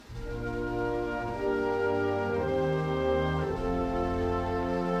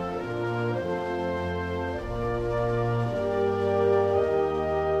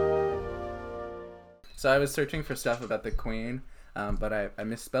So I was searching for stuff about the Queen, but I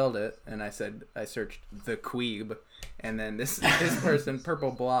misspelled it, and I searched the Queeb, and then this person,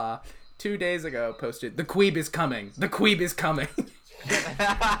 Purple Blah, 2 days ago posted, "The Queeb is coming. The Queeb is coming."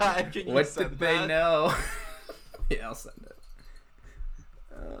 What did they know? Yeah, I'll send it.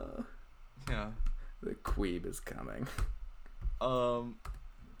 Yeah. The Queeb is coming.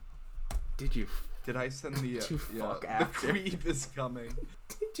 Did I send the fuck the after? Queeb is coming.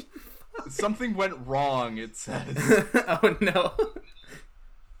 Something went wrong, it says. Oh no.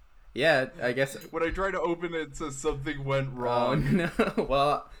 Yeah, I guess. When I try to open it, it says something went Oh wrong. no.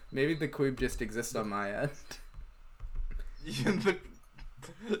 Well, maybe the Queeb just exists on my end.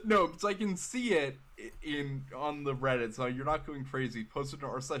 No, because I can see it on the Reddit, so you're not going crazy. Posted to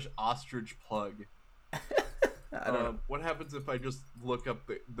r/ostrich plug. I don't know. What happens if I just look up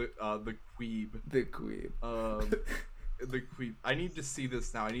the Queeb? The Queeb. The Queeb. I need to see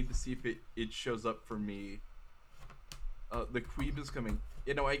this now. I need to see if it shows up for me. The Queeb is coming.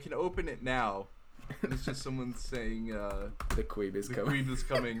 I can open it now. And it's just someone saying, the Queeb is the coming. Queeb is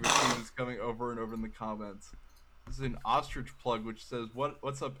coming. The Queeb is coming over and over in the comments. This is an ostrich plug which says,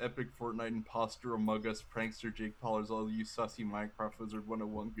 What's up, epic Fortnite imposter, Among Us, prankster, Jake Paulers, all you sussy Minecraft Wizard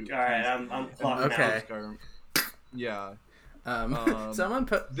 101 goofies. Alright, I'm clocking Okay. out. Yeah. Someone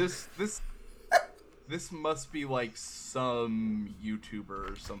put This must be like some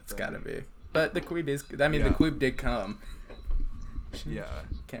YouTuber or something. It's gotta be. But the Queeb is. I mean, Yeah. the Queeb did come. Yeah.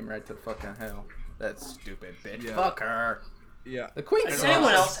 Came right to fucking hell. That stupid bitch. Yeah. Fuck her. Yeah. The Queen. Does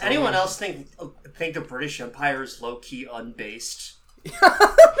sucks. anyone else think the British Empire is low key unbased?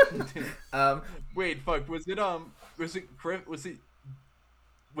 Wait, fuck. Was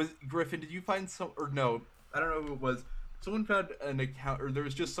Griffin? Did you find some? Or no? I don't know who it was. Someone found an account, or there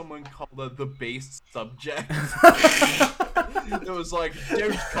was just someone called the based subject. It was like,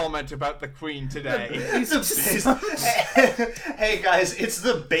 don't comment about the Queen today. Hey guys, it's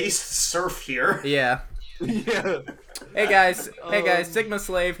the based surf here. Yeah. Yeah. Hey guys, Sigma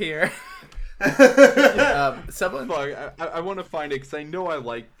Slave here. Someone. Fuck, I want to find it because I know I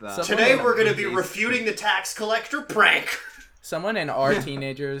like that. Today we're going to be refuting the tax collector prank. Someone in our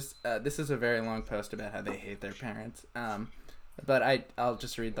teenagers. This is a very long post about how they hate their parents. But I'll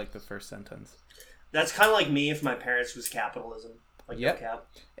just read like the first sentence. That's kind of like me if my parents was capitalism. Like Yep. no cap.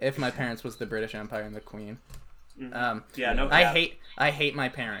 If my parents was the British Empire and the Queen. Yeah, no cap. I hate my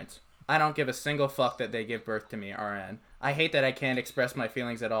parents. I don't give a single fuck that they give birth to me, RN. I hate that I can't express my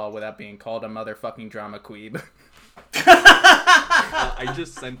feelings at all without being called a motherfucking drama queeb. I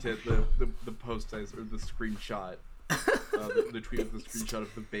just sent it, the post or the screenshot. The tweet with the screenshot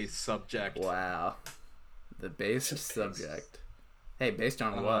of the base subject. Wow. The based subject. Hey, based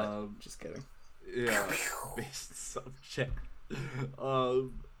on what? Just kidding. Yeah, based subject.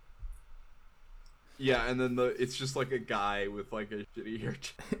 Yeah, and then it's just like a guy with like a shitty hair.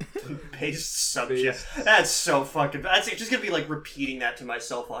 Based subject. That's so fucking. That's just gonna be like repeating that to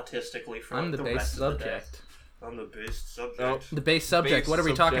myself autistically for I'm like, the the based rest subject. of the day. I'm the based subject. Oh. The based subject. Based What are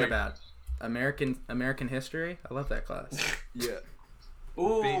we talking subject. about? American history? I love that class. Yeah.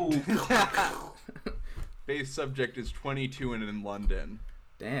 Ooh. Base subject is 22 and in London.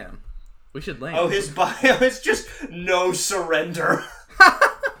 Damn. We should link. Oh, his bio is just no surrender.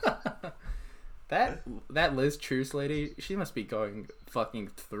 That Liz Truss lady, she must be going fucking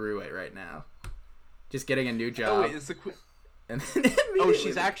through it right now. Just getting a new job. Oh, wait, is the Queen... And then Oh, immediately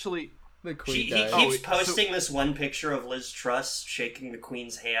she's actually... the He Queen keeps died. posting this one picture of Liz Truss shaking the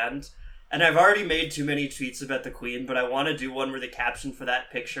Queen's hand. And I've already made too many tweets about the Queen, but I want to do one where the caption for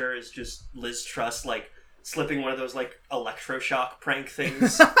that picture is just Liz Truss, like, slipping one of those, like, electroshock prank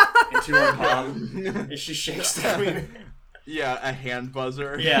things into her palm. And she shakes the Queen. Yeah, a hand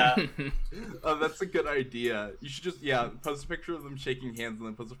buzzer. Yeah. Oh, that's a good idea. You should just, post a picture of them shaking hands and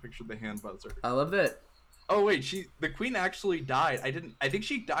then post a picture of the hand buzzer. I love that. Oh, wait, the Queen actually died. I think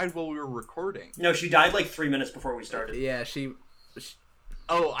she died while we were recording. No, she died, like, 3 minutes before we started. Yeah, she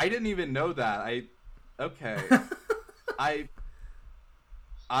Oh, I didn't even know that. Okay.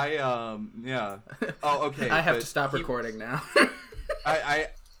 Yeah. Oh, okay. I have but to stop recording now. I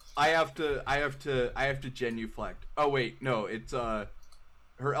have to genuflect. Oh wait, no, it's her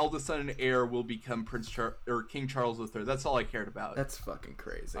eldest son and heir will become King Charles III. That's all I cared about. That's fucking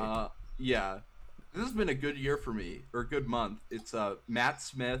crazy. Yeah. This has been a good year for me, or a good month. It's Matt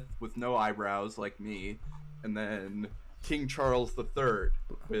Smith with no eyebrows like me, and then King Charles III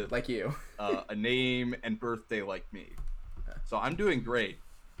with like you. a name and birthday like me. So I'm doing great.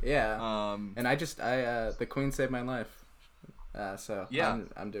 Yeah. And the Queen saved my life. So yeah.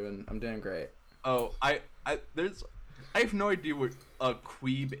 I'm doing great. Oh, I have no idea what a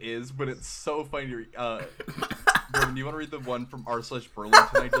queeb is, but it's so funny. Gordon, do you want to read the one from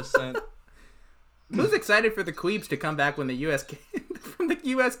r/Burlington I just sent? Who's excited for the queebs to come back when the U.S.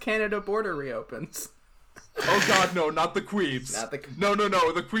 Canada border reopens? Oh God, no, not the queebs. Not the No,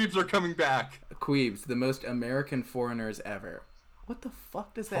 the queebs are coming back. Queebs, the most American foreigners ever. What the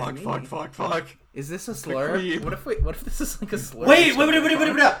fuck does that mean? Fuck. Is this a slur? queeb. What if this is like a slur? Wait!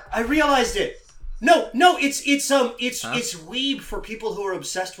 I realized it. No, it's weeb for people who are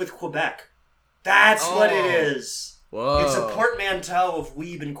obsessed with Quebec. That's what it is. Whoa. It's a portmanteau of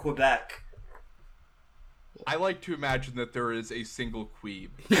weeb and Quebec. I like to imagine that there is a single queeb.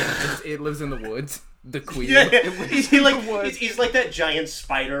 It lives in the woods. The queeb. Yeah, he's like that giant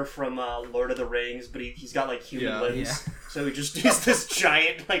spider from Lord of the Rings, but he's got like human limbs. Yeah. So he's this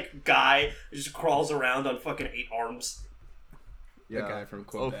giant like guy who just crawls around on fucking 8 arms. The guy from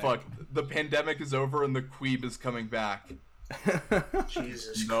Quebec. Oh fuck! The pandemic is over and the queeb is coming back.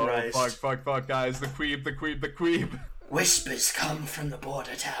 Jesus No, Christ! fuck, guys! The queeb. Whispers come from the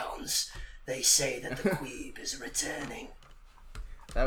border towns. They say that the queeb is returning.